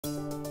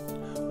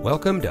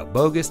Welcome to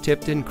Boggus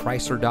Tipton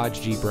Chrysler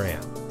Dodge Jeep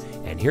Ram.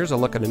 And here's a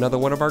look at another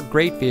one of our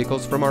great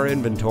vehicles from our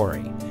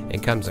inventory.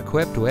 It comes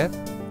equipped with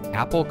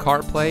Apple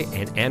CarPlay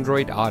and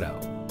Android Auto,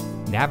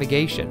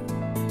 navigation,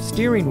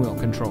 steering wheel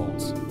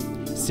controls,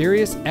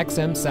 Sirius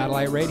XM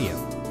satellite radio,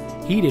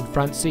 heated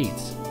front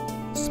seats,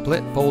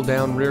 split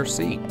fold-down rear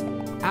seat,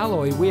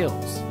 alloy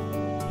wheels,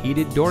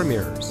 heated door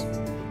mirrors,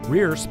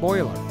 rear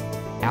spoiler,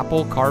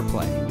 Apple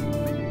CarPlay.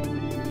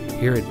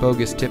 Here at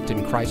Boggus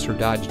Tipton Chrysler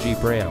Dodge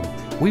Jeep Ram,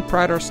 we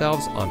pride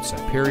ourselves on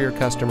superior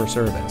customer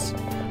service.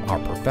 Our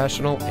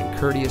professional and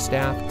courteous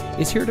staff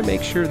is here to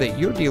make sure that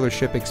your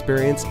dealership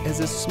experience is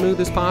as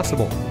smooth as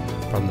possible,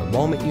 from the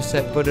moment you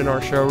set foot in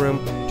our showroom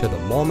to the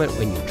moment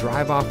when you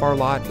drive off our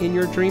lot in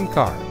your dream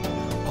car.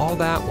 All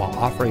that while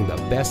offering the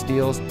best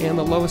deals and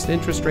the lowest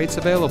interest rates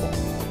available.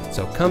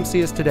 So come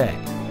see us today.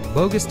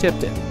 Boggus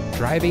Tipton,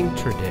 driving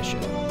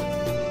tradition.